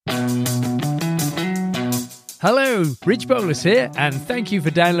Hello, Rich Bolus here, and thank you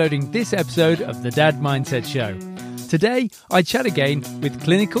for downloading this episode of the Dad Mindset Show. Today, I chat again with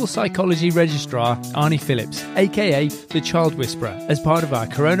clinical psychology registrar Arnie Phillips, aka the Child Whisperer, as part of our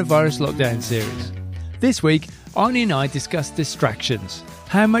coronavirus lockdown series. This week, Arnie and I discuss distractions,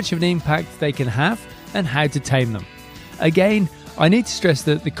 how much of an impact they can have, and how to tame them. Again, I need to stress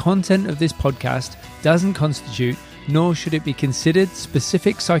that the content of this podcast doesn't constitute, nor should it be considered,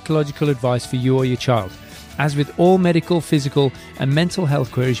 specific psychological advice for you or your child. As with all medical, physical and mental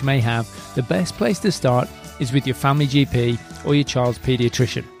health queries you may have, the best place to start is with your family GP or your child's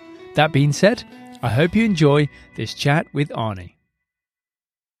paediatrician. That being said, I hope you enjoy this chat with Arnie.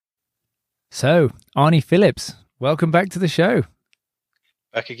 So, Arnie Phillips, welcome back to the show.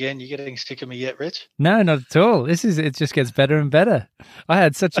 Back again. You getting sick of me yet, Rich? No, not at all. It just gets better and better. I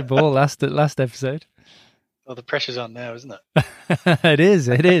had such a ball last episode. Well, the pressure's on now, isn't it?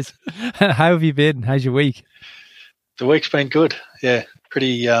 It is. How have you been? How's your week? The week's been good. Yeah,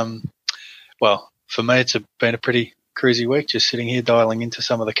 pretty, well, for me, been a pretty cruisy week, just sitting here dialing into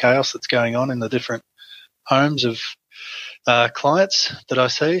some of the chaos that's going on in the different homes of clients that I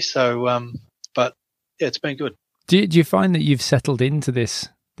see. So, but yeah, it's been good. Do you find that you've settled into this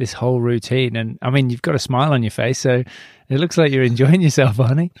whole routine? And I mean, you've got a smile on your face, so it looks like you're enjoying yourself,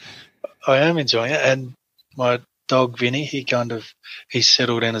 Arnie. I am enjoying it. And my dog, Vinny, he's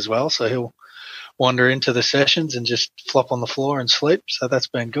settled in as well. So he'll wander into the sessions and just flop on the floor and sleep. So that's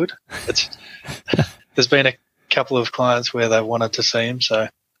been good. There's been a couple of clients where they wanted to see him. So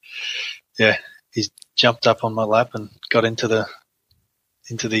yeah, he's jumped up on my lap and got into the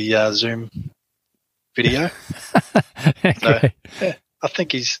Zoom video. Okay. So, yeah, I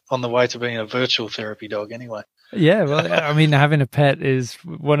think he's on the way to being a virtual therapy dog anyway. Yeah, well, I mean, having a pet is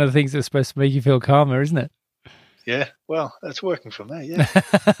one of the things that's supposed to make you feel calmer, isn't it? Yeah, well, that's working for me, yeah.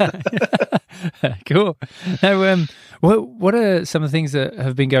 Cool. Now, what are some of the things that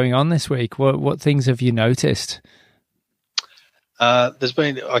have been going on this week? What things have you noticed? There's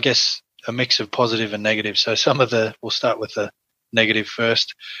been, I guess, a mix of positive and negative. So we'll start with the negative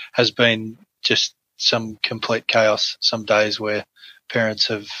first, has been just some complete chaos. Some days where parents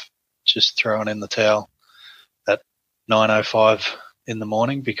have just thrown in the towel at 9:05 in the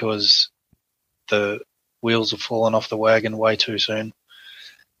morning because the wheels have fallen off the wagon way too soon.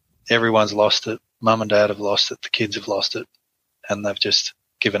 Everyone's lost it. Mum and dad have lost it. The kids have lost it, and they've just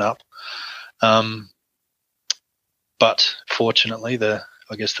given up. But fortunately, I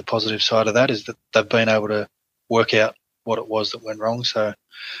guess the positive side of that is that they've been able to work out what it was that went wrong. So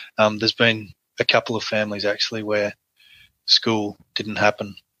there's been a couple of families actually where school didn't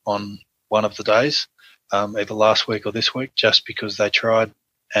happen on one of the days, either last week or this week, just because they tried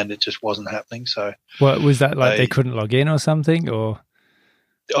and it just wasn't happening. So, what was that like? They couldn't log in or something, or?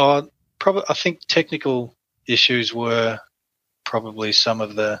 Probably. I think technical issues were probably some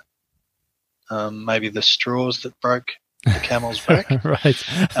of the maybe the straws that broke the camel's back. Right.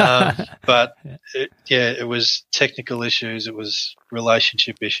 But it was technical issues. It was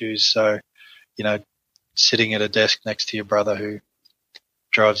relationship issues. So, sitting at a desk next to your brother who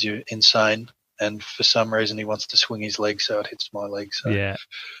drives you insane, and for some reason he wants to swing his leg so it hits my leg. So yeah,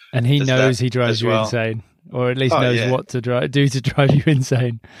 and he knows he drives you insane, or at least knows what to do to drive you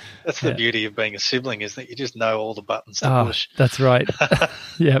insane. That's the beauty of being a sibling, is that you just know all the buttons to push. That's right.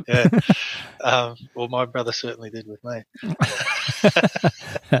 Yep. Yeah. Well, my brother certainly did with me.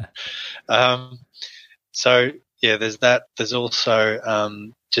 So yeah, there's that. There's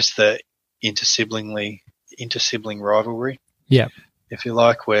also just the inter-sibling rivalry. Yeah. If you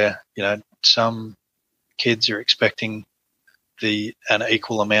like, where, some kids are expecting an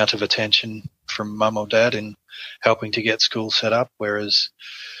equal amount of attention from mum or dad in helping to get school set up, whereas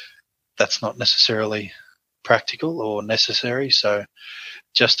that's not necessarily practical or necessary. So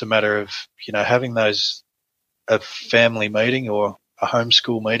just a matter of, having a family meeting or a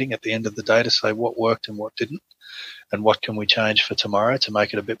homeschool meeting at the end of the day to say what worked and what didn't, and what can we change for tomorrow to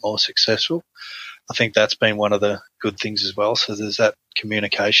make it a bit more successful. I think that's been one of the good things as well. So there's that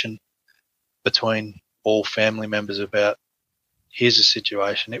communication between all family members about, here's a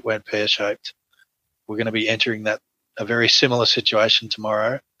situation, it went pear-shaped. We're going to be entering a very similar situation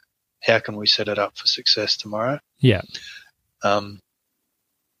tomorrow. How can we set it up for success tomorrow? Yeah. Rather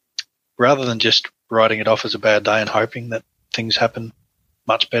than just writing it off as a bad day and hoping that things happen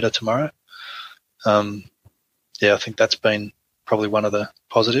much better tomorrow. I think that's been probably one of the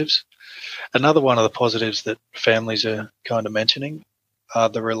positives. Another one of the positives that families are kind of mentioning are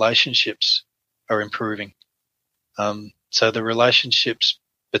the relationships are improving. So the relationships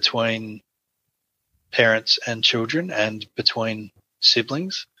between parents and children and between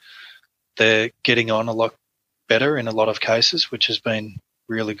siblings, they're getting on a lot better in a lot of cases, which has been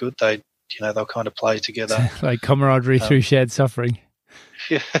really good. They'll kind of play together. Like camaraderie through shared suffering.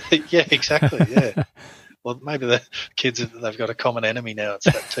 Yeah, yeah, exactly. Yeah. Well, maybe the kids, they've got a common enemy now. It's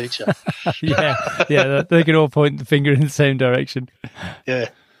that teacher. yeah. They can all point the finger in the same direction. Yeah,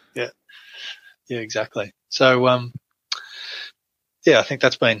 exactly. So, I think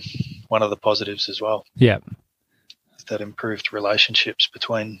that's been one of the positives as well. Yeah. That improved relationships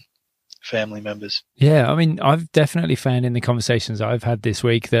between family members. Yeah, I mean, I've definitely found in the conversations I've had this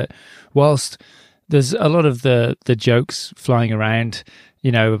week that whilst there's a lot of the jokes flying around,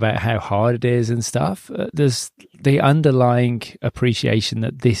 about how hard it is and stuff, there's the underlying appreciation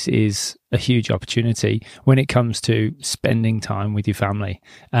that this is a huge opportunity when it comes to spending time with your family.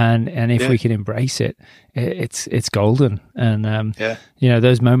 And if we can embrace it, it's golden. And,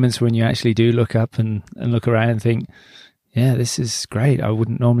 those moments when you actually do look up and look around and think, yeah, this is great. I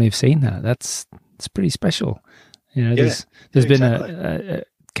wouldn't normally have seen that. It's pretty special. There's been a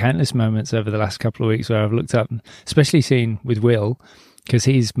countless moments over the last couple of weeks where I've looked up, especially seen with Will, because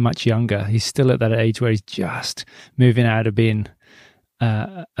he's much younger. He's still at that age where he's just moving out of being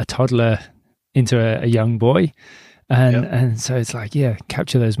a toddler into a young boy. And so it's like,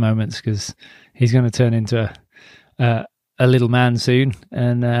 capture those moments, because he's going to turn into a little man soon.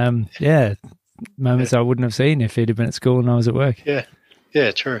 And moments I wouldn't have seen if he'd have been at school and I was at work.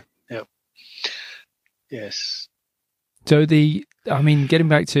 Yeah, true. Yep. Yes. So getting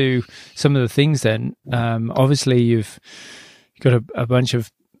back to some of the things then, obviously you've got a bunch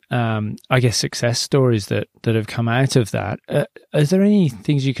of, success stories that have come out of that. Is there any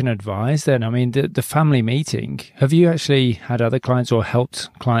things you can advise then? I mean, the family meeting, have you actually had other clients or helped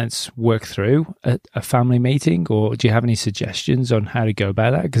clients work through a family meeting, or do you have any suggestions on how to go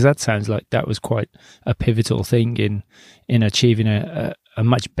about that? Because that sounds like that was quite a pivotal thing in achieving a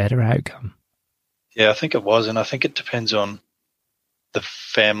much better outcome. Yeah, I think it was, and I think it depends on the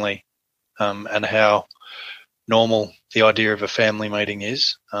family and how normal the idea of a family meeting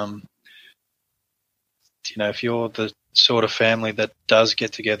is. If you're the sort of family that does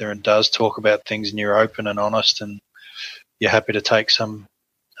get together and does talk about things and you're open and honest and you're happy to take some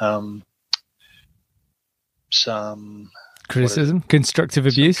criticism, constructive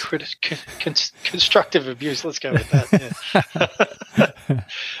abuse. Constructive abuse. Let's go with that.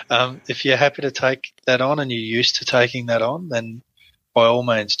 Yeah. If you're happy to take that on and you're used to taking that on, then by all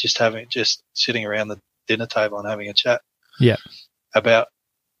means, just sitting around the dinner table and having a chat. Yeah. About,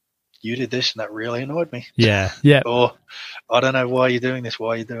 you did this and that really annoyed me. Yeah. Or I don't know why you're doing this. Why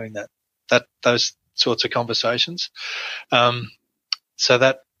are you doing that? Those sorts of conversations. So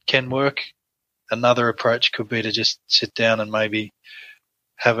that can work. Another approach could be to just sit down and maybe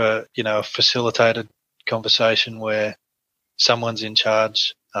have a facilitated conversation where someone's in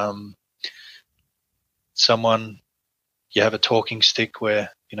charge. You have a talking stick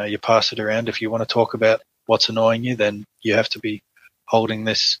where, you pass it around. If you want to talk about what's annoying you, then you have to be holding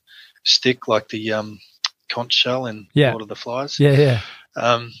this stick like the conch shell in Lord of the Flies. Yeah.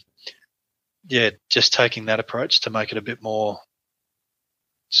 Just taking that approach to make it a bit more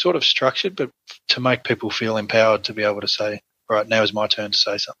sort of structured, but to make people feel empowered to be able to say, all right, now is my turn to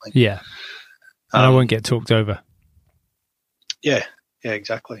say something. Yeah. And I won't get talked over. Yeah,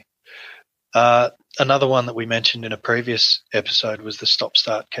 exactly. Another one that we mentioned in a previous episode was the stop,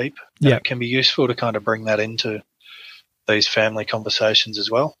 start, keep. Yeah. It can be useful to kind of bring that into these family conversations as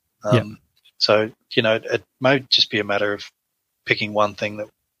well. So, it may just be a matter of picking one thing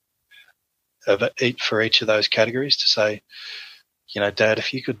for each of those categories to say, Dad,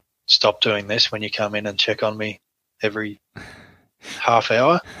 if you could stop doing this when you come in and check on me every half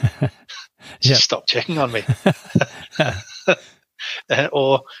hour, just stop checking on me.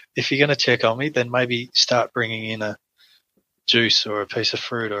 Or if you're going to check on me, then maybe start bringing in a juice or a piece of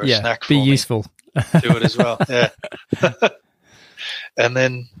fruit or a snack for me. Be useful. Do it as well. Yeah. And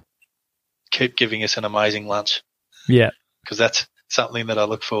then keep giving us an amazing lunch. Yeah. Because that's something that I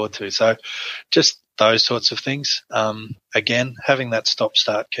look forward to. So just those sorts of things. Again, having that stop,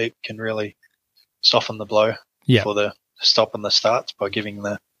 start, keep can really soften the blow for the stop and the starts by giving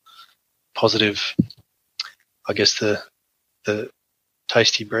the positive, I guess, the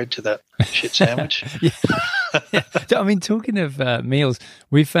tasty bread to that shit sandwich. Yeah. I mean, talking of meals,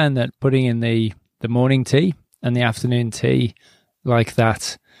 we found that putting in the morning tea and the afternoon tea like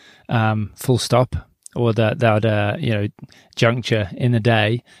that full stop or that juncture in the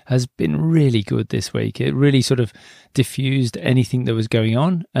day has been really good this week. It really sort of diffused anything that was going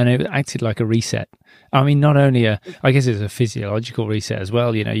on, and it acted like a reset. I mean, not only I guess it's a physiological reset as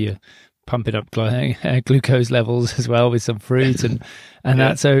well. Your pumping up glucose levels as well with some fruit and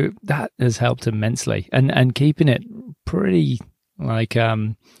that. So that has helped immensely, and keeping it pretty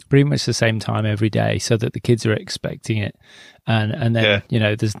much the same time every day, so that the kids are expecting it, and then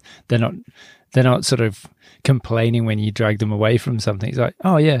they're not sort of complaining when you drag them away from something. It's like,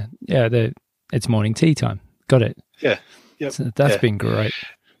 oh yeah, it's morning tea time. Got it. Yeah. Yep. So that's been great.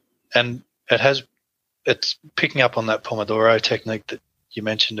 And it's picking up on that Pomodoro technique that you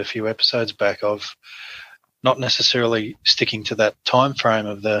mentioned a few episodes back, of not necessarily sticking to that time frame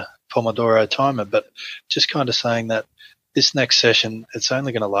of the Pomodoro timer, but just kind of saying that this next session, it's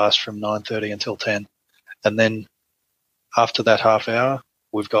only going to last from 9:30 until 10. And then after that half hour,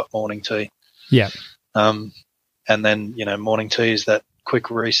 we've got morning tea. Yeah. And then, morning tea is that quick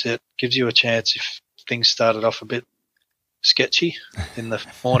reset, gives you a chance if things started off a bit sketchy in the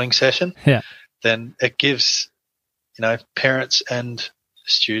morning session, then it gives, parents and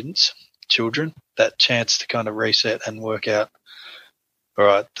students, children, that chance to kind of reset and work out, all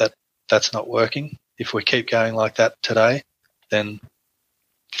right, that's not working. If we keep going like that today, then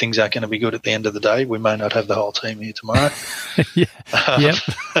things aren't going to be good at the end of the day. We may not have the whole team here tomorrow.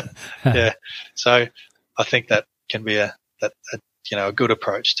 Yeah. So I think that can be a good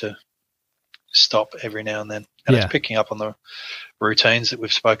approach to stop every now and then. And it's picking up on the routines that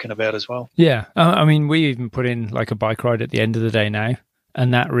we've spoken about as well. Yeah. I mean, we even put in like a bike ride at the end of the day now,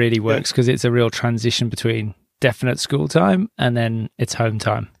 and that really works because it's a real transition between definite school time and then it's home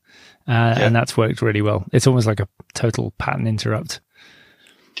time. And that's worked really well. It's almost like a total pattern interrupt.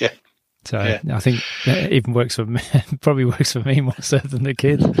 Yeah. So I think it even works for me, probably works for me more so than the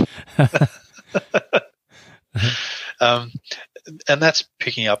kids. And that's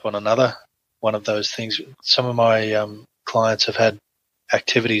picking up on another one of those things. Some of my clients have had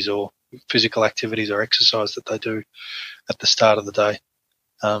activities or physical activities or exercise that they do at the start of the day,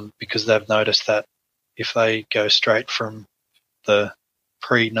 because they've noticed that if they go straight from the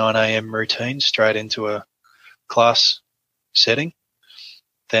pre-9 a.m. routine straight into a class setting,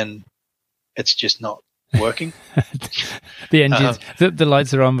 then it's just not working. The engines, the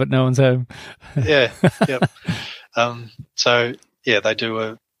lights are on, but no one's home. Yep. So they do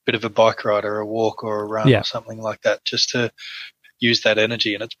a bit of a bike ride or a walk or a run or something like that, just to use that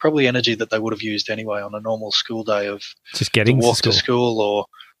energy. And it's probably energy that they would have used anyway on a normal school day, of just getting to walk to school or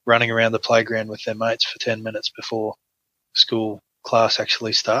running around the playground with their mates for 10 minutes before school class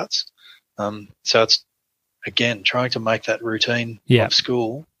actually starts. So it's, again, trying to make that routine of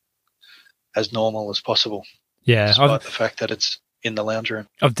school as normal as possible. Yeah. Despite the fact that it's in the lounge room.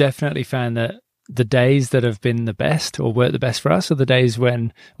 I've definitely found that the days that have been the best or worked the best for us are the days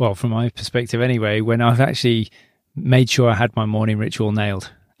when, well, from my perspective anyway, when I've actually made sure I had my morning ritual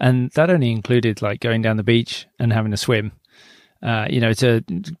nailed. And that only included like going down the beach and having a swim, to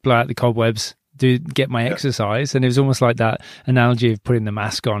blow out the cobwebs, get my exercise. And it was almost like that analogy of putting the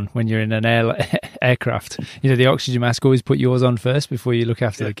mask on when you're in an aircraft. The oxygen mask, always put yours on first before you look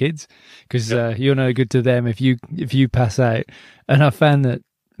after the kids, because you're no good to them if you pass out. And I found that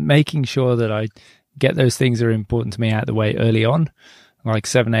making sure that I get those things that are important to me out of the way early on, like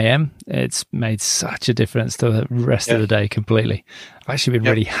 7 a.m., it's made such a difference to the rest of the day completely. I've actually been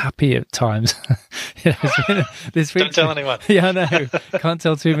really happy at times. This week, don't tell anyone. Yeah, I know. Can't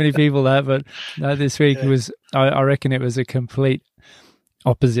tell too many people that, but no, this week was, I reckon it was a complete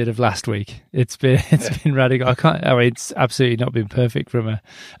opposite of last week. It's been radical. It's absolutely not been perfect from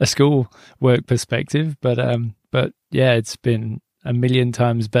a school work perspective, but it's been a million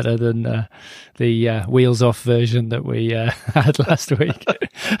times better than the wheels off version that we had last week.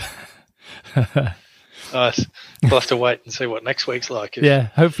 Nice. We'll have to wait and see what next week's like.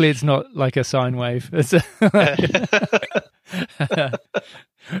 Hopefully it's not like a sine wave.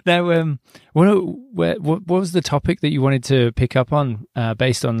 Now, what was the topic that you wanted to pick up on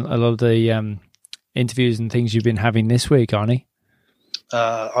based on a lot of the interviews and things you've been having this week, Arnie?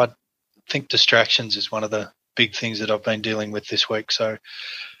 I think distractions is one of the big things that I've been dealing with this week. So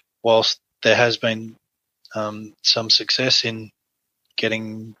whilst there has been some success in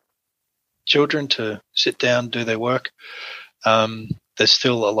getting children to sit down, do their work, there's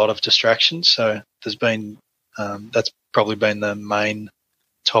still a lot of distractions. So there's been that's probably been the main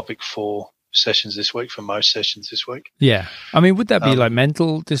topic for sessions this week, for most sessions this week. Yeah. I mean, would that be like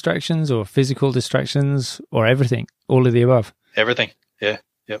mental distractions or physical distractions or everything, all of the above? Everything. Yeah.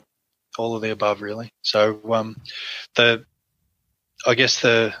 Yep. All of the above, really. So I guess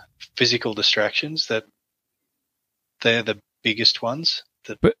the physical distractions, that they're the biggest ones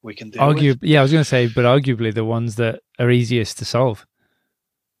that we can deal with. Yeah, I was going to say, but arguably the ones that are easiest to solve.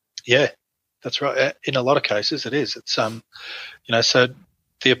 Yeah, that's right. In a lot of cases it is. It's, so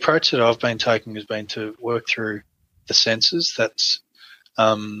the approach that I've been taking has been to work through the senses. That's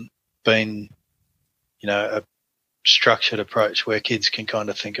been, a structured approach where kids can kind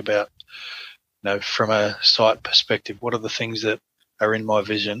of think about, from a sight perspective, what are the things that are in my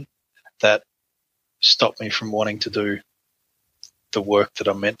vision that stop me from wanting to do the work that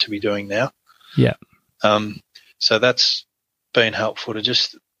I'm meant to be doing now. Yeah. So that's been helpful to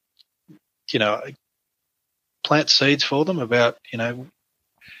just, plant seeds for them about,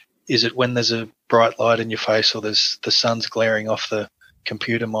 is it when there's a bright light in your face or there's the sun's glaring off the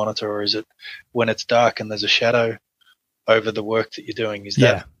computer monitor, or is it when it's dark and there's a shadow over the work that you're doing? Is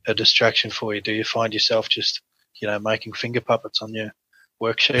that a distraction for you? Do you find yourself just, making finger puppets on your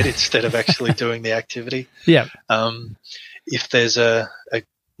worksheet instead of actually doing the activity? Yeah. If there's a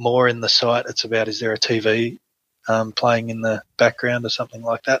more in the site, it's about, is there a TV playing in the background or something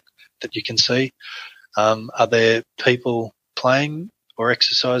like that you can see? Are there people playing or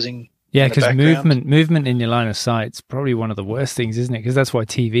exercising? Yeah, because movement in your line of sight is probably one of the worst things, isn't it? Because that's why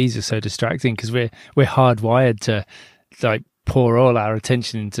TVs are so distracting, because we're hardwired to like pour all our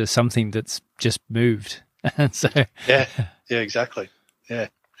attention into something that's just moved. And so yeah, exactly. Yeah.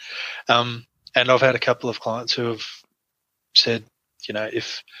 And I've had a couple of clients who have said,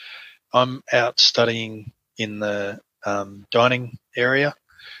 if I'm out studying in the dining area,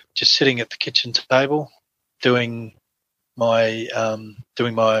 just sitting at the kitchen table, doing my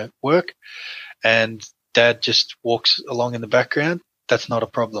work, and Dad just walks along in the background, that's not a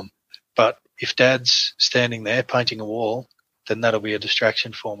problem. But if Dad's standing there painting a wall, then that'll be a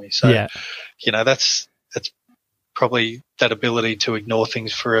distraction for me. So, that's probably that ability to ignore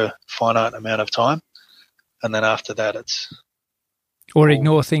things for a finite amount of time, and then after that,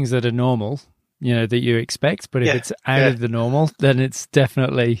 ignore things that are normal, that you expect. But if it's out of the normal, then it's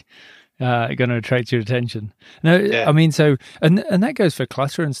definitely going to attract your attention. No, I mean, so and that goes for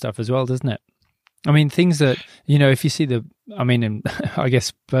clutter and stuff as well, doesn't it? I mean, things that, if you see in, I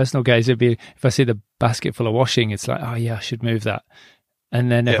guess personal case, it'd be if I see the basket full of washing, it's like, oh yeah, I should move that.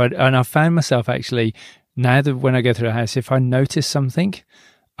 And then I found myself actually, now that when I go through the house, if I notice something,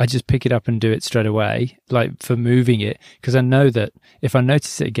 I just pick it up and do it straight away, like for moving it, because I know that if I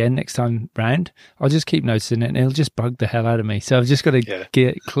notice it again next time round, I'll just keep noticing it and it'll just bug the hell out of me. So I've just got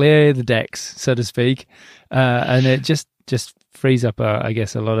to clear the decks, so to speak, and it just frees up, I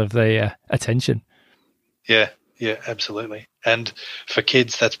guess, a lot of the attention. Yeah, absolutely. And for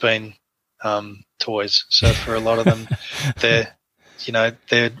kids, that's been toys. So for a lot of them, they're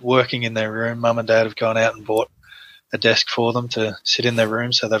working in their room. Mum and Dad have gone out and bought a desk for them to sit in their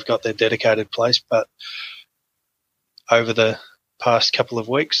room, so they've got their dedicated place. But over the past couple of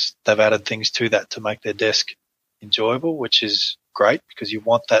weeks, they've added things to that to make their desk enjoyable, which is great, because you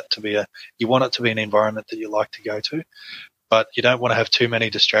want it to be an environment that you like to go to, but you don't want to have too many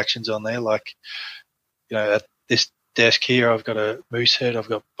distractions on there. Like, at this desk here, I've got a moose head, I've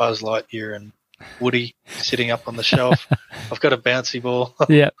got Buzz Lightyear and Woody sitting up on the shelf. I've got a bouncy ball.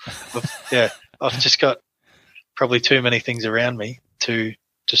 I've just got probably too many things around me to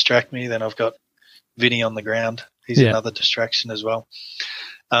distract me. Then I've got Vinny on the ground. He's another distraction as well.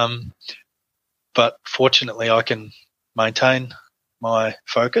 But fortunately, I can maintain my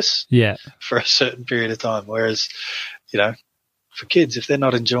focus for a certain period of time. Whereas, for kids, if they're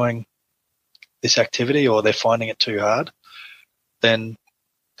not enjoying this activity or they're finding it too hard, then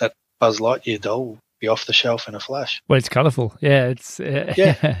that Buzz Lightyear doll will be off the shelf in a flash. Well, it's colourful. Yeah, it's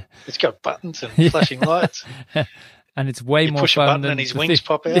it's got buttons and flashing lights. And it's way more push fun a button than and his wings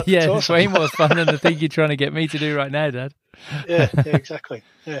pop out. Yeah, it's awesome. Way more fun than the thing you're trying to get me to do right now, Dad. Yeah, exactly.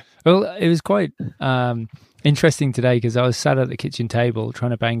 Yeah. Well, it was quite interesting today because I was sat at the kitchen table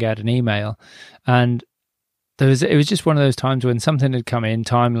trying to bang out an email, and it was just one of those times when something had come in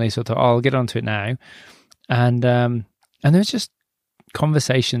timely, so I thought, I'll get onto it now. And there was just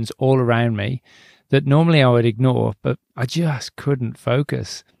conversations all around me that normally I would ignore, but I just couldn't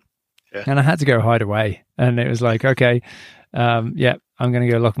focus. Yeah. And I had to go hide away. And it was like, okay, I'm going to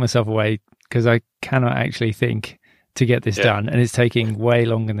go lock myself away because I cannot actually think to get this done. And it's taking way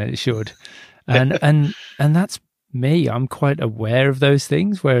longer than it should. And and that's me. I'm quite aware of those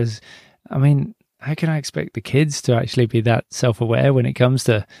things. Whereas, I mean, how can I expect the kids to actually be that self-aware when it comes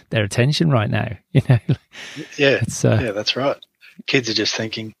to their attention right now? That's right. Kids are just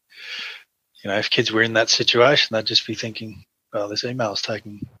thinking, if kids were in that situation, they'd just be thinking, well, this email's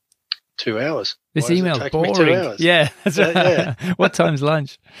taking 2 hours. This email's boring. 2 hours? Yeah. That's right. What time's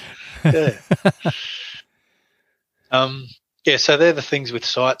lunch? Yeah. So they're the things with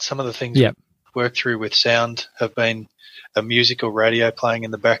sight. Some of the things we work through with sound have been a music or radio playing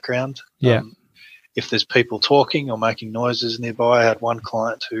in the background. if there's people talking or making noises nearby. I had one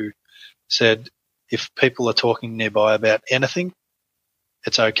client who said, if people are talking nearby about anything,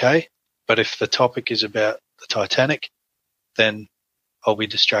 it's okay. But if the topic is about the Titanic, then I'll be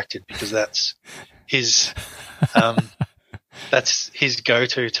distracted, because that's his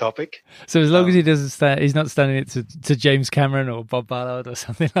go-to topic. So as long as he doesn't he's not standing it to James Cameron or Bob Ballard or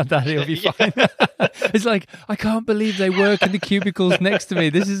something like that, he'll be fine. It's like, I can't believe they work in the cubicles next to me.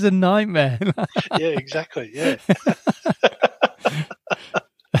 This is a nightmare. Yeah, exactly. Yeah.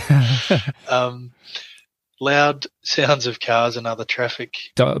 Loud sounds of cars and other traffic.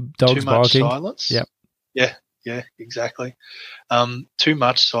 Dogs too much barking. Silence. Yep. Yeah, exactly. Too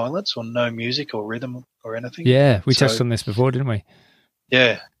much silence or no music or rhythm or anything. Yeah, we touched on this before, didn't we?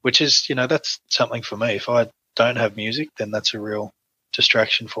 Yeah, which is, that's something for me. If I don't have music, then that's a real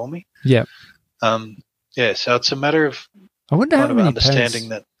distraction for me. Yeah. So it's a matter of I wonder how many understanding parents,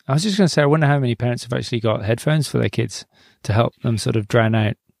 that. I was just going to say, I wonder how many parents have actually got headphones for their kids to help them sort of drown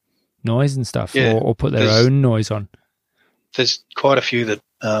out noise and stuff, or put their own noise on. There's quite a few that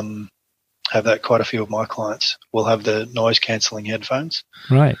have that. Quite a few of my clients will have the noise cancelling headphones.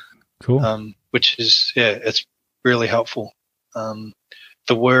 Right. Cool. Which is, it's really helpful. The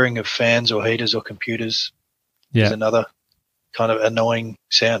whirring of fans or heaters or computers is another kind of annoying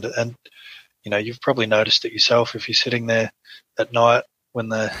sound. And, you've probably noticed it yourself if you're sitting there at night when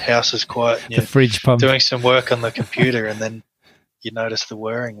the house is quiet and the fridge pump, doing some work on the computer, and then you notice the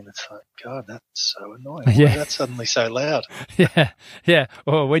whirring, and it's like, God, that's so annoying. Why is that suddenly so loud? Yeah.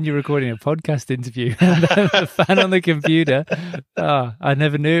 Or when you're recording a podcast interview, the fan on the computer, I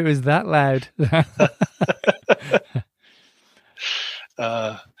never knew it was that loud.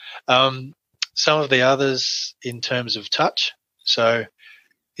 Some of the others in terms of touch. So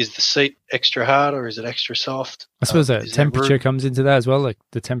is the seat extra hard or is it extra soft? I suppose that temperature comes into that as well, like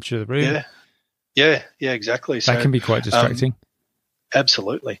the temperature of the room. Yeah, exactly. That can be quite distracting.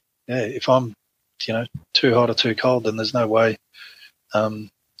 Absolutely. Yeah, if I'm, too hot or too cold, then there's no way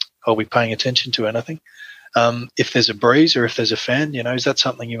I'll be paying attention to anything. If there's a breeze or if there's a fan, is that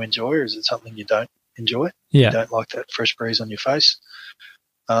something you enjoy or is it something you don't enjoy? Yeah. You don't like that fresh breeze on your face.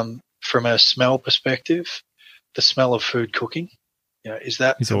 From a smell perspective, the smell of food cooking, is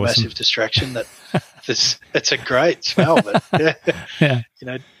that a awesome. Massive distraction? That it's a great smell, but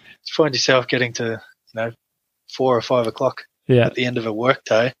find yourself getting to 4 or 5 o'clock at the end of a work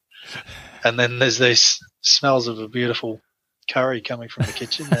day, and then there's these smells of a beautiful curry coming from the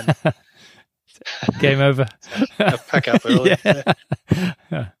kitchen, and game over. Pack up early.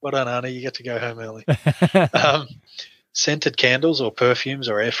 Well done, Arnie. You get to go home early. Scented candles or perfumes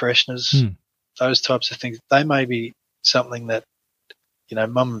or air fresheners, those types of things, they may be something that,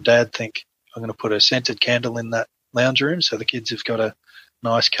 mum and dad think, I'm going to put a scented candle in that lounge room so the kids have got a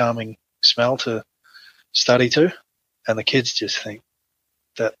nice calming smell to study to. And the kids just think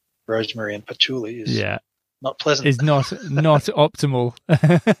that rosemary and patchouli is not pleasant. Is not optimal.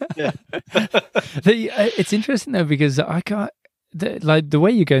 It's interesting though, because I can't, the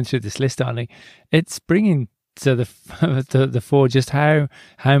way you're going through this list, Arnie, it's bringing to the fore just how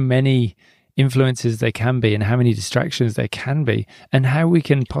many influences there can be and how many distractions there can be, and how we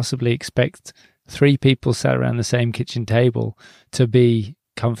can possibly expect 3 people sat around the same kitchen table to be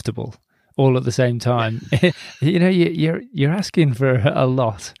comfortable all at the same time. You're asking for a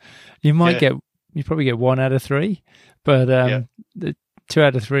lot. You might you probably get 1 out of 3, but the 2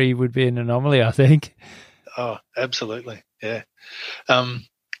 out of 3 would be an anomaly, I think. Oh, absolutely. Yeah.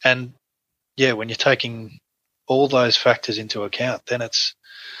 And when you're taking all those factors into account, then it's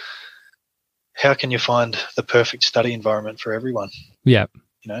how can you find the perfect study environment for everyone? Yeah.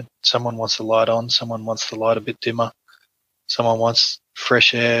 Someone wants the light on, someone wants the light a bit dimmer, someone wants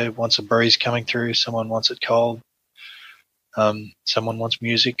fresh air, wants a breeze coming through, someone wants it cold, someone wants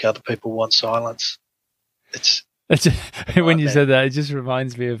music, other people want silence. When you said that, it just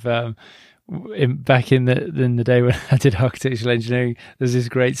reminds me of back in the day when I did architectural engineering. There's this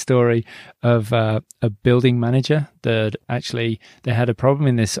great story of a building manager that actually they had a problem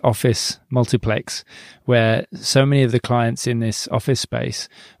in this office multiplex where so many of the clients in this office space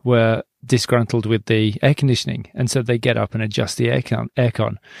were disgruntled with the air conditioning, and so they get up and adjust the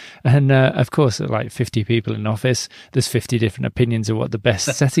aircon. And of course, like 50 people in an office, there's 50 different opinions of what the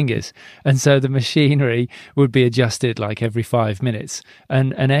best setting is, and so the machinery would be adjusted like every 5 minutes.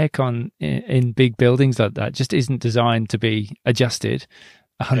 And an aircon in big buildings like that just isn't designed to be adjusted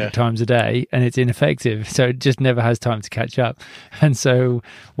 100 times a day, and it's ineffective. So it just never has time to catch up. And so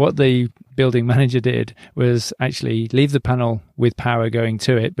what the building manager did was actually leave the panel with power going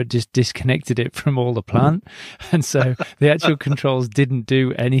to it, but just disconnected it from all the plant. And so the actual controls didn't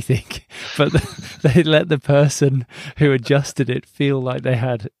do anything, but they let the person who adjusted it feel like they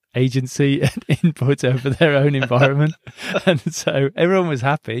had agency and input over their own environment. And so everyone was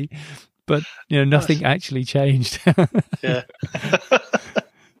happy, but nothing actually changed. Yeah.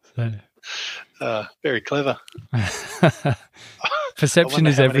 So. Very clever. Perception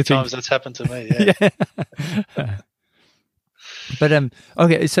is everything. How many times that's happened to me? Yeah. But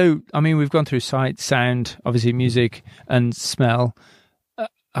okay, so I mean, we've gone through sight, sound, obviously music, and smell.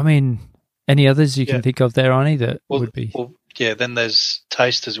 I mean, any others you can think of there, Arnie, that would be? Well, yeah. Then there's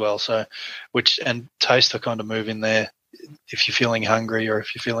taste as well. So, and taste, I kind of move in there. If you're feeling hungry or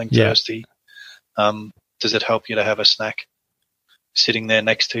if you're feeling thirsty, does it help you to have a snack sitting there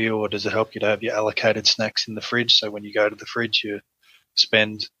next to you, or does it help you to have your allocated snacks in the fridge? So when you go to the fridge, you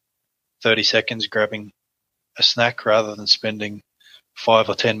spend 30 seconds grabbing a snack rather than spending 5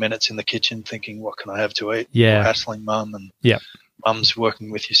 or 10 minutes in the kitchen thinking, what can I have to eat? Yeah. Or hassling mum, and mum's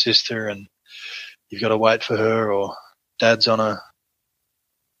working with your sister and you've got to wait for her, or dad's off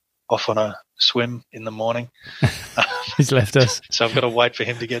on a swim in the morning. He's left us. So I've got to wait for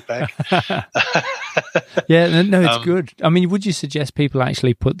him to get back. Yeah, no, it's good. I mean, would you suggest people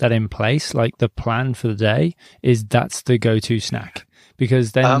actually put that in place? Like the plan for the day is that's the go-to snack?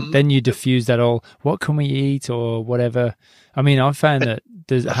 Because then you diffuse that all, what can we eat or whatever. I mean, I've found that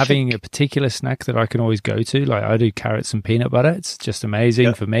there's having a particular snack that I can always go to. Like I do carrots and peanut butter. It's just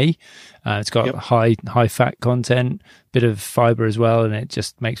amazing for me. It's got high fat content, bit of fiber as well, and it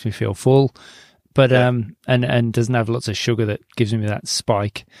just makes me feel full. But and doesn't have lots of sugar that gives me that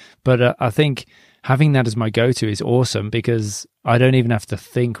spike. But I think having that as my go-to is awesome because I don't even have to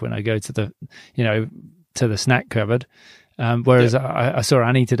think when I go to the snack cupboard. Whereas I saw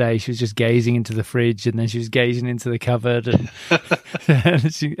Annie today, she was just gazing into the fridge, and then she was gazing into the cupboard, and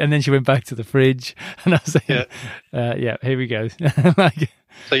and then she went back to the fridge, and I was like, here we go.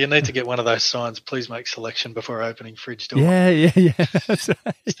 So you need to get one of those signs, please make selection before opening fridge door. Yeah. That's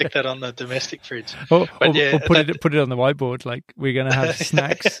right. Stick that on the domestic fridge. Or put it on the whiteboard, like we're going to have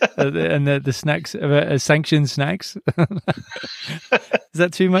snacks, and the snacks, sanctioned snacks. Is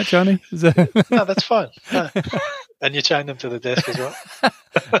that too much, Arnie? No, that's fine. No. And you chain them to the desk as well.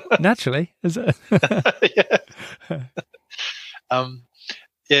 Naturally.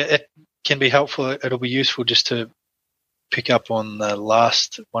 It can be helpful. It'll be useful just to pick up on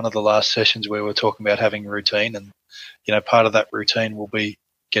one of the last sessions where we're talking about having a routine, and part of that routine will be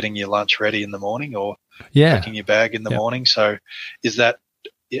getting your lunch ready in the morning or packing your bag in the morning. So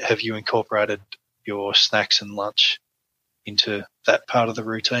have you incorporated your snacks and lunch into that part of the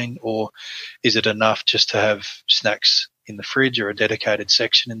routine, or is it enough just to have snacks in the fridge or a dedicated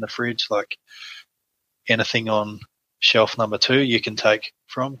section in the fridge, like anything on shelf number 2 you can take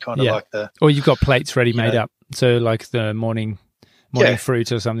from, like or you've got plates ready made up, so like the morning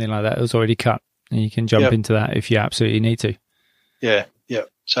fruit or something like that, it was already cut and you can jump into that if you absolutely need to.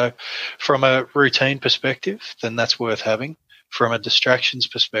 So from a routine perspective, then that's worth having. From a distractions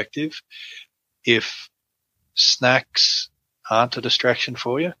perspective, if snacks aren't a distraction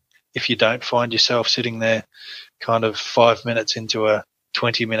for you, if you don't find yourself sitting there kind of 5 minutes into a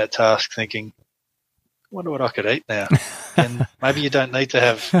 20-minute task thinking, I wonder what I could eat now. And maybe you don't need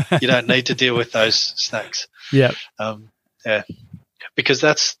to deal with those snacks. Because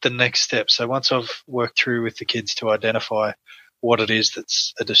that's the next step. So once I've worked through with the kids to identify what it is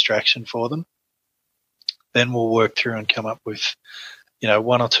that's a distraction for them, then we'll work through and come up with,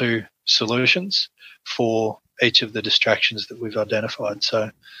 1 or 2 solutions for each of the distractions that we've identified.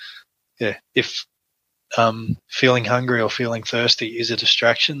 So, if feeling hungry or feeling thirsty is a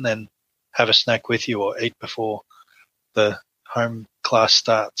distraction, then have a snack with you or eat before the home class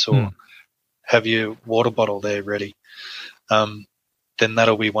starts, or have your water bottle there ready. Then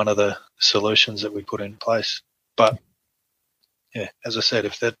that'll be one of the solutions that we put in place. But, as I said,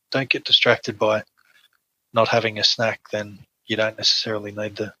 if they don't get distracted by not having a snack, then you don't necessarily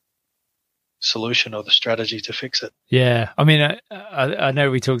need the solution or the strategy to fix it. Yeah, I mean, I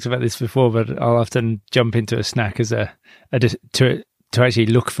know we talked about this before, but I'll often jump into a snack as to actually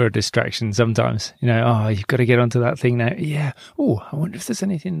look for a distraction sometimes. You've got to get onto that thing now. Yeah. Oh, I wonder if there's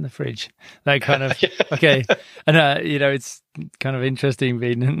anything in the fridge. That kind of, okay. And, it's kind of interesting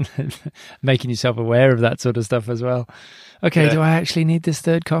being making yourself aware of that sort of stuff as well. Okay, do I actually need this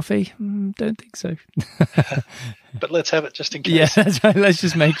third coffee? Don't think so. But let's have it just in case. Yeah, that's right. Let's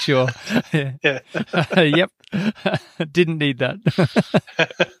just make sure. Yep. Didn't need that.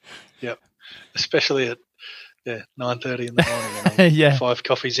 Yep. Especially at 9:30 in the morning and Yeah. 5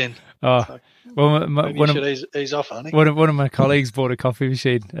 coffees in. Oh, So well, maybe you should ease off, Arnie. one of my colleagues bought a coffee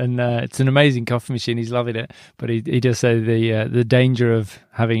machine, and it's an amazing coffee machine. He's loving it, but he does say the danger of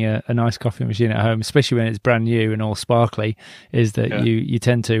having a nice coffee machine at home, especially when it's brand new and all sparkly, is that you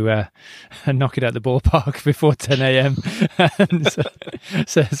tend to knock it out the ballpark before 10 a.m. and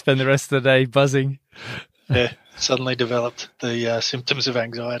so spend the rest of the day buzzing. Yeah, suddenly developed the symptoms of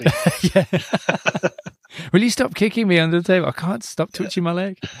anxiety. Yeah. Will you stop kicking me under the table? I can't stop twitching my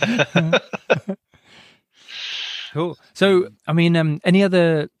leg. Cool. So, I mean, any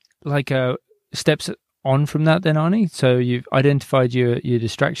other steps on from that then, Arnie? So you've identified your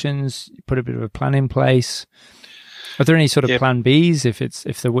distractions, put a bit of a plan in place. Are there any sort of plan Bs if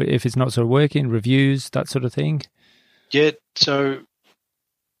it's not sort of working, reviews, that sort of thing? Yeah. So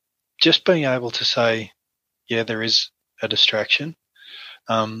just being able to say, yeah, there is a distraction.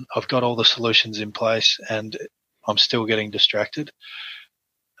 I've got all the solutions in place and I'm still getting distracted.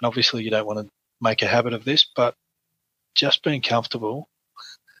 And obviously you don't want to make a habit of this, but just being comfortable,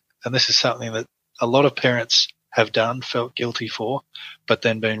 and this is something that a lot of parents have done, felt guilty for, but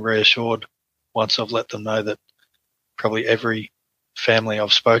then been reassured once I've let them know that probably every family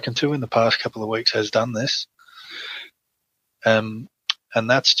I've spoken to in the past couple of weeks has done this. And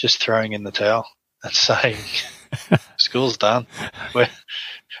that's just throwing in the towel and saying, school's done.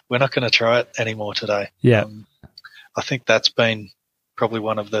 We're not going to try it anymore today. Yeah. I think that's been probably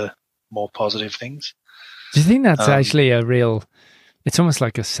one of the more positive things. Do you think that's actually it's almost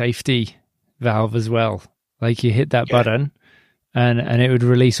like a safety valve as well? Like you hit that button and it would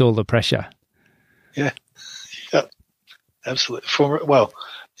release all the pressure. Yeah. Yeah, absolutely.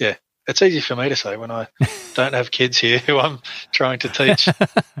 It's easy for me to say when I don't have kids here who I'm trying to teach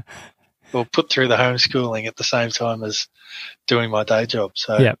or put through the homeschooling at the same time as doing my day job.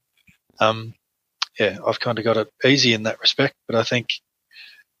 So, I've kind of got it easy in that respect, but I think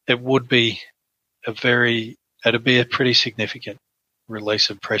it would be it'd be a pretty significant release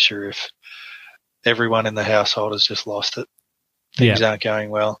of pressure if everyone in the household has just lost it. Things aren't going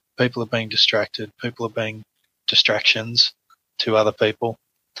well. People are being distracted. People are being distractions to other people.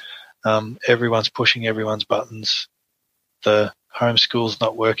 Everyone's pushing everyone's buttons. The homeschool's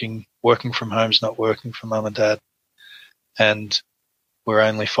not working. Working from home's not working for mum and dad. And we're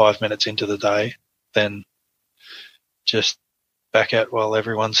only 5 minutes into the day. Then just back out while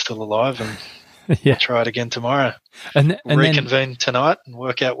everyone's still alive and try it again tomorrow. And reconvene tonight and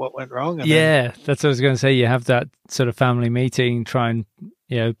work out what went wrong. And that's what I was going to say. You have that sort of family meeting, try and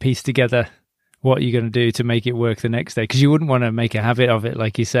piece together what you're going to do to make it work the next day, because you wouldn't want to make a habit of it,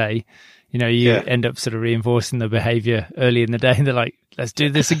 like you say. You end up sort of reinforcing the behavior early in the day, and they're like, let's do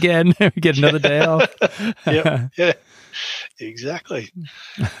this again. We get another day off. Yeah, exactly.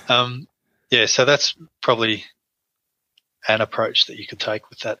 So that's probably an approach that you could take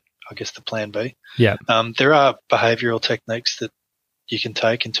with that, I guess, the plan B. Yeah. There are behavioral techniques that you can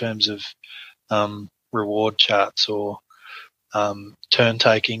take in terms of reward charts or turn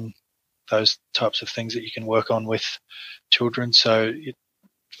taking, those types of things that you can work on with children. So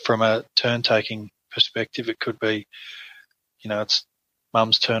from a turn taking perspective, it could be, it's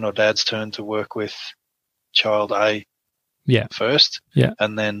mum's turn or dad's turn to work with child A first. Yeah.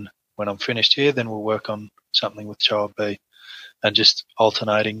 And then when I'm finished here, then we'll work on something with child B, and just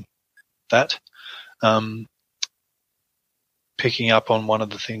alternating that. Picking up on one of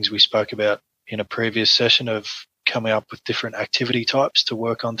the things we spoke about in a previous session of coming up with different activity types to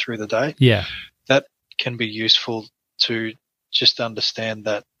work on through the day. Yeah. That can be useful to just understand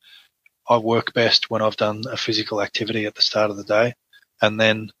that I work best when I've done a physical activity at the start of the day, and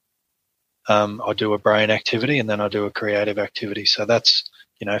then I do a brain activity, and then I do a creative activity. So that's,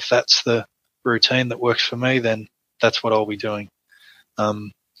 if that's the routine that works for me, then that's what I'll be doing.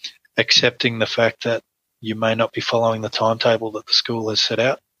 Accepting the fact that you may not be following the timetable that the school has set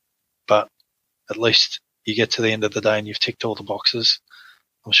out, but at least you get to the end of the day and you've ticked all the boxes.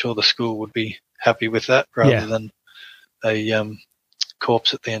 I'm sure the school would be happy with that rather than a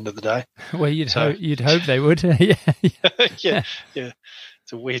corpse at the end of the day. Well, you'd hope they would. Yeah.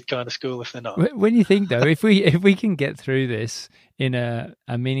 It's a weird kind of school if they're not. When you think, though, if we can get through this in a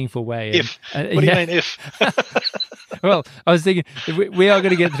meaningful way. What do you mean if? Well, I was thinking we are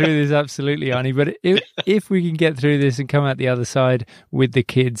going to get through this, absolutely, Arnie, but if we can get through this and come out the other side with the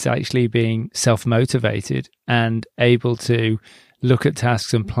kids actually being self-motivated and able to look at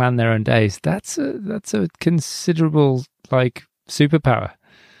tasks and plan their own days, that's a considerable superpower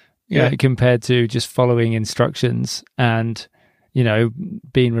compared to just following instructions and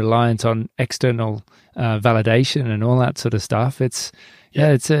being reliant on external validation and all that sort of stuff. It's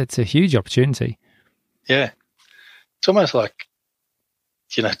a huge opportunity. Yeah. It's almost like,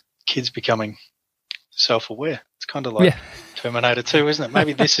 kids becoming self-aware. It's kind of like Terminator 2, isn't it?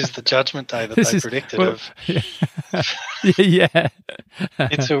 Maybe this is the judgment day that they predicted Yeah.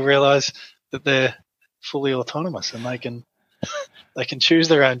 Kids will realise that they're fully autonomous and they can choose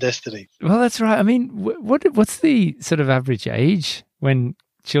their own destiny. Well, that's right. I mean, what's the sort of average age when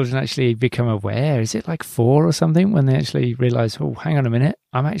children actually become aware? Is it like 4 or something when they actually realise, oh, hang on a minute,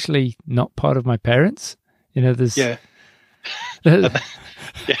 I'm actually not part of my parents? There's... Yeah.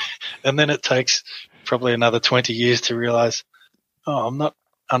 And then it takes probably another 20 years to realise, oh, I'm not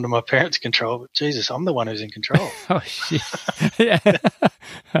under my parents' control, but Jesus, I'm the one who's in control. Oh, shit. Yeah.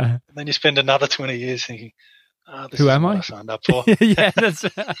 And then you spend another 20 years thinking, this who is am what I? I signed up for. Yeah, that's...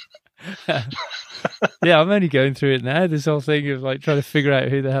 Yeah, I'm only going through it now, this whole thing of like trying to figure out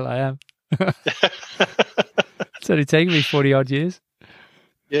who the hell I am. It's only taken me 40-odd years.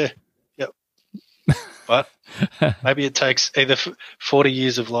 Yeah. Yep. But maybe it takes either 40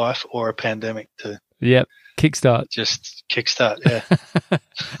 years of life or a pandemic to kickstart. Just kickstart,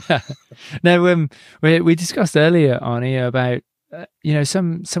 yeah. Now, we discussed earlier, Arnie, about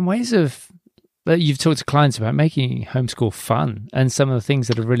some ways of that you've talked to clients about making homeschool fun and some of the things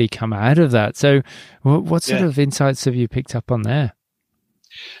that have really come out of that. So, what sort of insights have you picked up on there?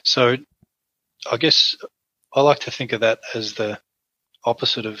 So, I guess I like to think of that as the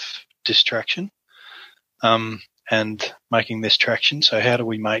opposite of distraction. And making this traction. So how do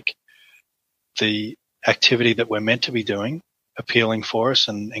we make the activity that we're meant to be doing appealing for us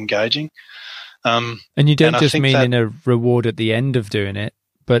and engaging? And you don't just mean in a reward at the end of doing it,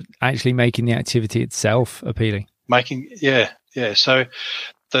 but actually making the activity itself appealing. So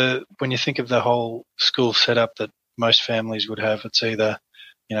when you think of the whole school setup that most families would have, it's either,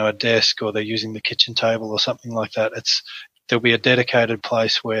 a desk or they're using the kitchen table or something like that. There'll be a dedicated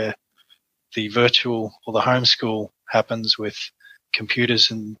place where the virtual or the homeschool happens with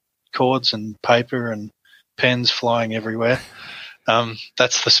computers and cords and paper and pens flying everywhere.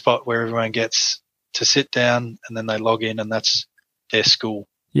 That's the spot where everyone gets to sit down and then they log in and that's their school,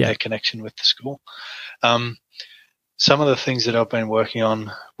 their connection with the school. Some of the things that I've been working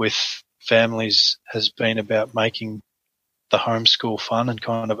on with families has been about making the homeschool fun and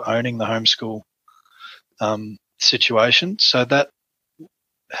kind of owning the homeschool situation. So that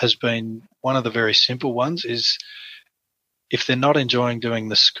has been one of the very simple ones is if they're not enjoying doing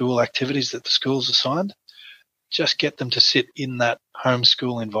the school activities that the school's assigned, just get them to sit in that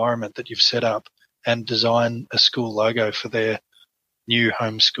homeschool environment that you've set up and design a school logo for their new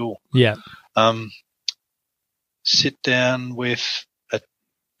homeschool. Yeah. Sit down with a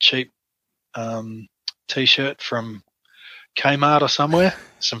cheap T-shirt from Kmart or somewhere,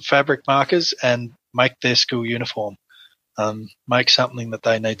 some fabric markers, and make their school uniform. Make something that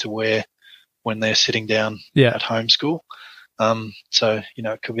they need to wear when they're sitting down at homeschool. So,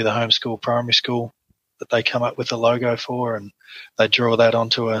 it could be the homeschool primary school that they come up with a logo for and they draw that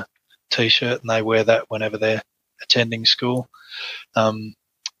onto a T-shirt and they wear that whenever they're attending school.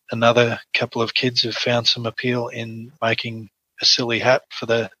 Another couple of kids have found some appeal in making a silly hat for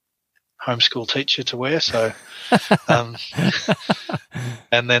the homeschool teacher to wear. So,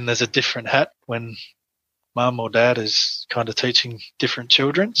 and then there's a different hat when mum or dad is kind of teaching different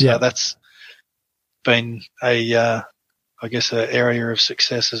children. So that's been an area of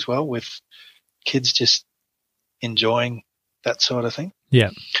success as well with kids just enjoying that sort of thing.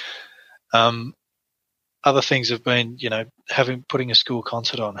 Yeah. Other things have been, putting a school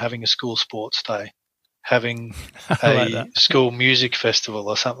concert on, having a school sports day, having a school music festival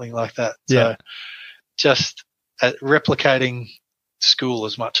or something like that. Yeah. So just replicating school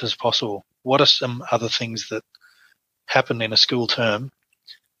as much as possible. What are some other things that happen in a school term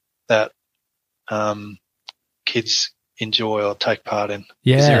that kids enjoy or take part in?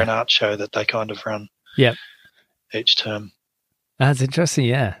 Yeah. Is there an art show that they kind of run each term? That's interesting,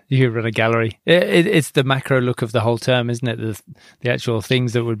 yeah. You could run a gallery. It's the macro look of the whole term, isn't it? The actual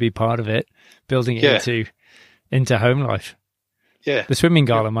things that would be part of it, building it into home life. Yeah. The swimming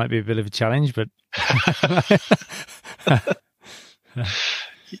gala might be a bit of a challenge, but...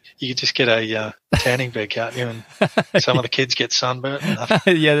 You could just get a tanning bed, can't you? And some of the kids get sunburnt.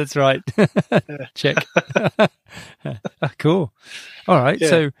 Yeah, that's right. Check. Cool. All right. Yeah.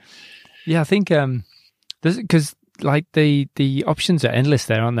 So, I think because like the options are endless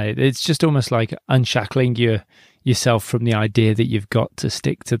there, aren't they? It's just almost like unshackling yourself from the idea that you've got to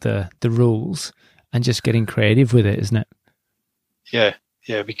stick to the rules and just getting creative with it, isn't it? Yeah.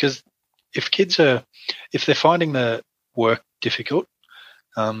 Because if they're finding the work difficult,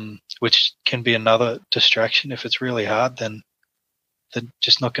 which can be another distraction. If it's really hard, then they're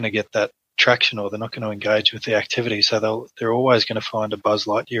just not going to get that traction, or they're not going to engage with the activity. So they're always going to find a Buzz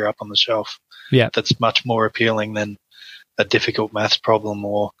Lightyear up on the shelf that's much more appealing than a difficult maths problem,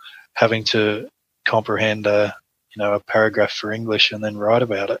 or having to comprehend a paragraph for English and then write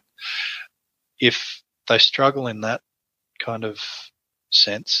about it. If they struggle in that kind of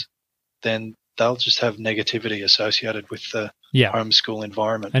sense, then they'll just have negativity associated with the homeschool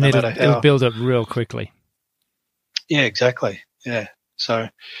environment. And it'll build up real quickly. Yeah, exactly. Yeah. So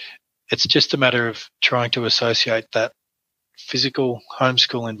it's just a matter of trying to associate that physical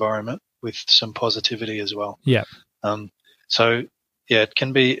homeschool environment with some positivity as well. Yeah. So it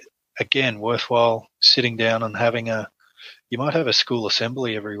can be, again, worthwhile sitting down and you might have a school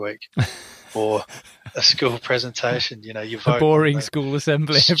assembly every week or a school presentation. You vote a boring school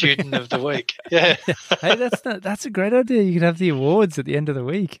assembly. Student of the week. Yeah. Hey, that's a great idea. You could have the awards at the end of the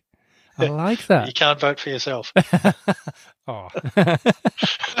week. I like that. You can't vote for yourself. Oh.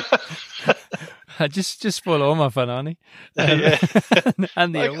 Just spoil all my fun, Arnie.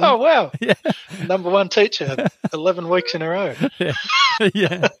 And the oh, wow. Yeah. Number one teacher, 11 weeks in a row.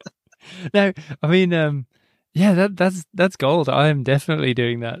 Yeah. No, I mean, that's gold. I am definitely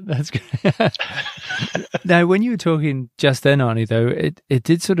doing that. That's good. Now, when you were talking just then, Arnie, though, it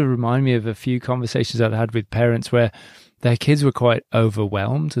did sort of remind me of a few conversations I'd had with parents where their kids were quite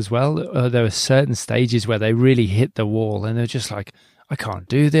overwhelmed as well. There were certain stages where they really hit the wall and they're just like, I can't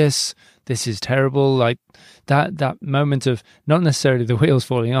do this. This is terrible. Like that moment of not necessarily the wheels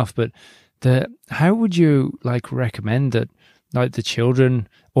falling off, but how would you recommend that the children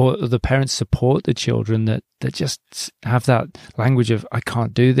or the parents support the children that just have that language of, I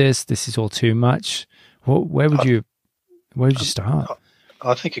can't do this. This is all too much. Where would you start?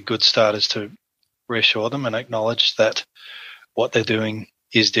 I think a good start is to reassure them and acknowledge that what they're doing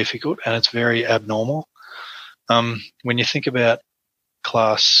is difficult and it's very abnormal. When you think about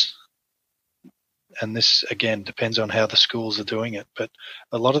class, and this again depends on how the schools are doing it, but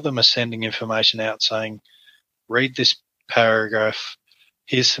a lot of them are sending information out saying, read this paragraph,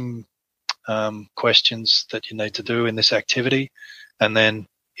 here's some questions that you need to do in this activity, and then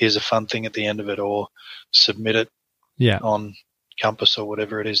here's a fun thing at the end of it, or submit it on Compass or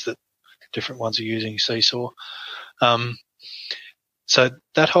whatever it is that different ones are using, Seesaw. So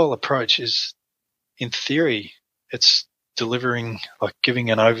that whole approach is, in theory, it's delivering,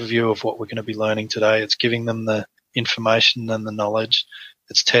 giving an overview of what we're going to be learning today. It's giving them the information and the knowledge.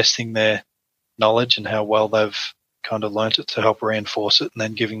 It's testing their knowledge and how well they've kind of learnt it to help reinforce it, and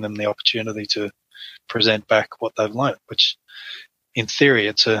then giving them the opportunity to present back what they've learnt, which in theory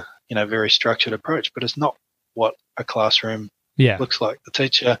it's a very structured approach, but it's not what a classroom looks like. The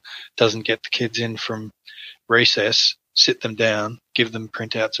teacher doesn't get the kids in from recess, sit them down, give them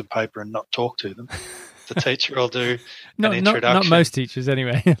printouts of paper and not talk to them. The teacher will do an introduction. Not most teachers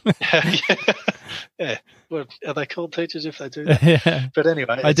anyway. Yeah. Well, are they called teachers if they do that? Yeah. But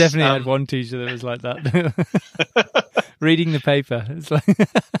anyway. I definitely had one teacher that was like that. Reading the paper. It's like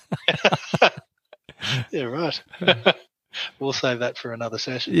yeah, right. We'll save that for another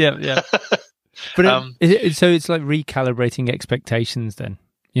session. Yeah. But so it's like recalibrating expectations then,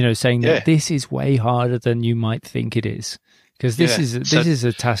 saying that this is way harder than you might think it is. Because this is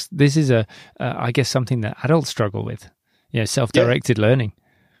a task. This is I guess, something that adults struggle with. Self-directed learning.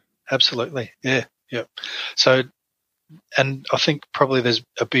 Absolutely. Yeah. So, and I think probably there's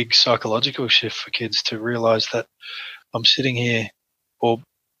a big psychological shift for kids to realise that I'm sitting here, or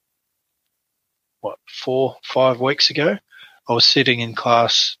 4-5 weeks ago, I was sitting in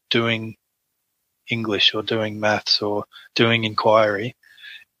class doing English or doing maths or doing inquiry,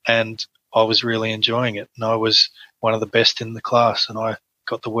 and I was really enjoying it, and I was one of the best in the class, and I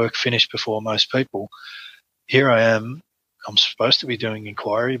got the work finished before most people. Here I am, I'm supposed to be doing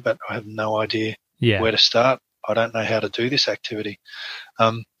inquiry, but I have no idea where to start. I don't know how to do this activity.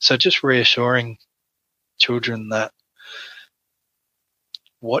 So just reassuring children that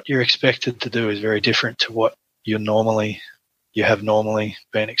what you're expected to do is very different to what you have normally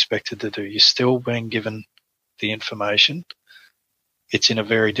been expected to do. You're still being given the information. It's in a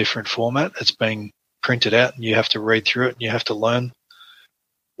very different format. It's being printed out and you have to read through it and you have to learn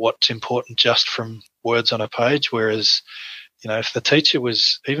what's important just from words on a page. Whereas, if the teacher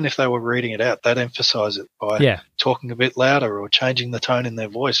even if they were reading it out, they'd emphasize it by talking a bit louder or changing the tone in their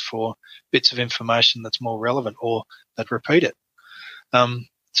voice for bits of information that's more relevant, or they'd repeat it.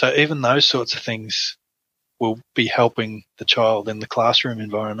 So even those sorts of things will be helping the child in the classroom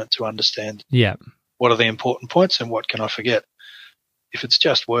environment to understand what are the important points and what can I forget. if it's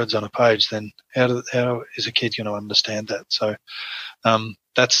just words on a page, then how is a kid going to understand that? So I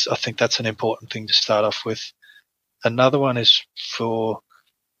think that's an important thing to start off with. Another one is for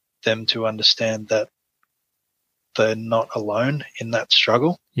them to understand that they're not alone in that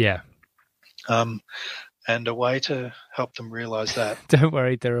struggle. Yeah. And a way to help them realize that. Don't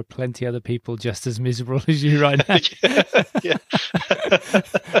worry, there are plenty other people just as miserable as you right now. Yeah.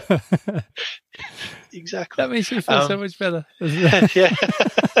 Exactly. That makes me feel so much better. Yeah.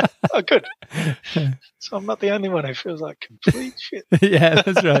 Oh, good. So I'm not the only one who feels like complete shit. Yeah,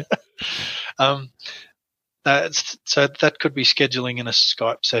 that's right. So that could be scheduling in a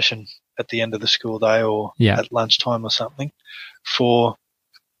Skype session at the end of the school day or at lunchtime or something for,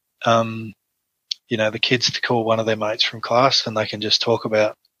 the kids to call one of their mates from class, and they can just talk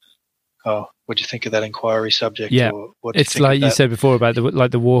about, oh, what do you think of that inquiry subject? Yeah, or what it's like you said before about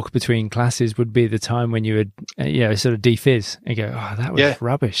the walk between classes would be the time when you would, sort of defizz and go, oh, that was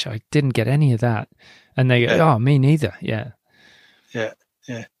rubbish. I didn't get any of that. And they go, oh, me neither. Yeah. Yeah.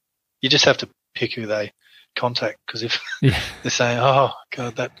 Yeah. You just have to pick who they contact, because if they're saying, oh,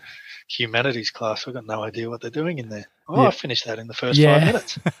 God, that humanities class, I've got no idea what they're doing in there. Oh, I finished that in the first 5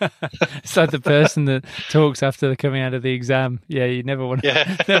 minutes. It's like the person that talks after they're coming out of the exam. Yeah, you never want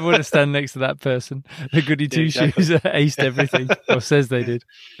to stand next to that person. The goody two-shoes aced everything, or says they did.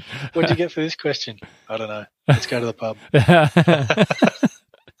 What did you get for this question? I don't know. Let's go to the pub.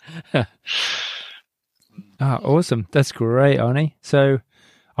 Awesome. That's great, Arnie. So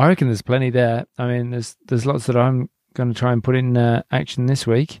I reckon there's plenty there. I mean, there's lots that I'm going to try and put in action this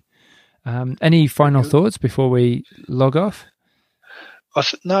week. Any final thoughts before we log off?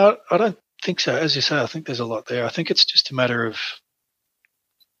 No, I don't think so. As you say, I think there's a lot there. I think it's just a matter of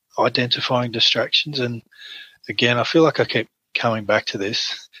identifying distractions. And again, I feel like I keep coming back to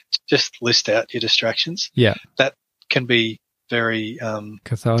this. Just list out your distractions. Yeah. That can be very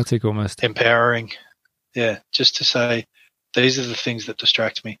cathartic, almost empowering. Yeah. Just to say, these are the things that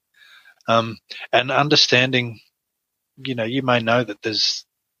distract me. And understanding, you may know that there's,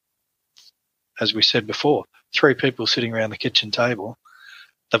 as we said before, 3 people sitting around the kitchen table.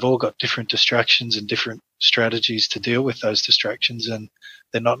 They've all got different distractions and different strategies to deal with those distractions, and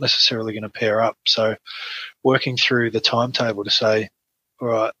they're not necessarily going to pair up. So working through the timetable to say, all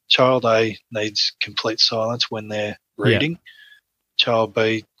right, child A needs complete silence when they're reading. Child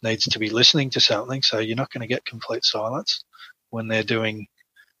B needs to be listening to something, so you're not going to get complete silence when they're doing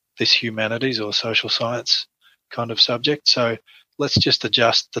this humanities or social science kind of subject. So let's just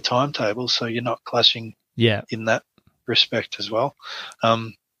adjust the timetable so you're not clashing in that respect as well.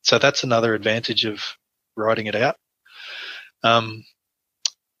 So that's another advantage of writing it out. Coming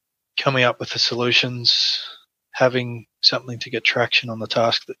up with the solutions, having something to get traction on the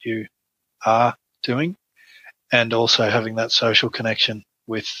task that you are doing, and also having that social connection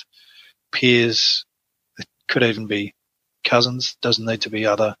with peers. It could even be cousins, doesn't need to be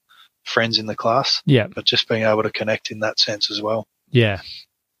other friends in the class, but just being able to connect in that sense as well. Yeah.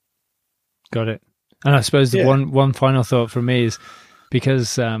 Got it. And I suppose the one final thought from me is,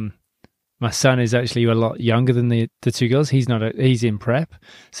 because my son is actually a lot younger than the 2 girls. He's in prep,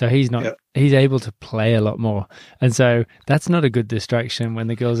 so he's able to play a lot more. And so that's not a good distraction when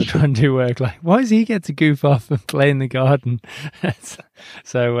the girls are trying to do work. Like, why does he get to goof off and play in the garden?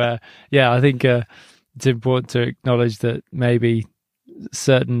 So, I think it's important to acknowledge that maybe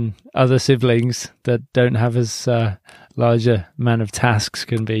certain other siblings that don't have as large a man of tasks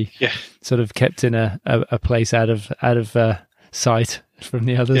can be sort of kept in a place out of sight from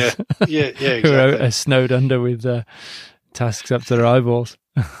the others. Exactly. Who are snowed under with tasks up to their eyeballs.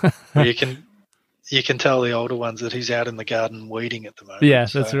 You can tell the older ones that he's out in the garden weeding at the moment. Yeah,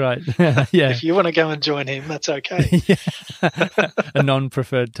 that's right. If you want to go and join him, that's okay. A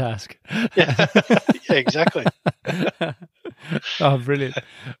non-preferred task. Yeah, exactly. Oh, brilliant.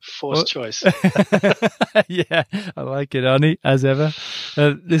 Forced choice. Yeah, I like it, Arnie, as ever.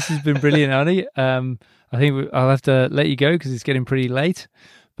 This has been brilliant, Arnie. I think I'll have to let you go because it's getting pretty late.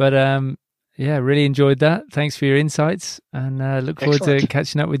 But really enjoyed that. Thanks for your insights, and look forward to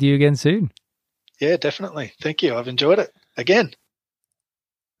catching up with you again soon. Yeah, definitely. Thank you. I've enjoyed it again.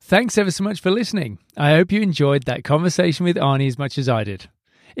 Thanks ever so much for listening. I hope you enjoyed that conversation with Arnie as much as I did.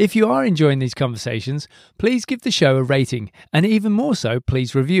 If you are enjoying these conversations, please give the show a rating, and even more so,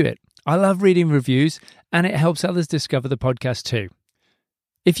 please review it. I love reading reviews, and it helps others discover the podcast too.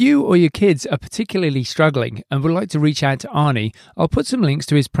 If you or your kids are particularly struggling and would like to reach out to Arnie, I'll put some links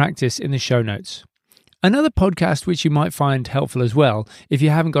to his practice in the show notes. Another podcast which you might find helpful as well, if you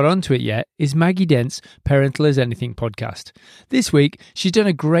haven't got onto it yet, is Maggie Dent's Parental as Anything podcast. This week, she's done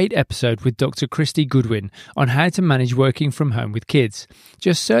a great episode with Dr. Christy Goodwin on how to manage working from home with kids.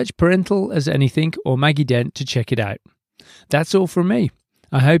 Just search Parental as Anything or Maggie Dent to check it out. That's all from me.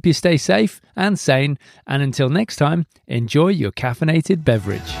 I hope you stay safe and sane, and until next time, enjoy your caffeinated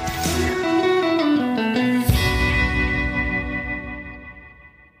beverage.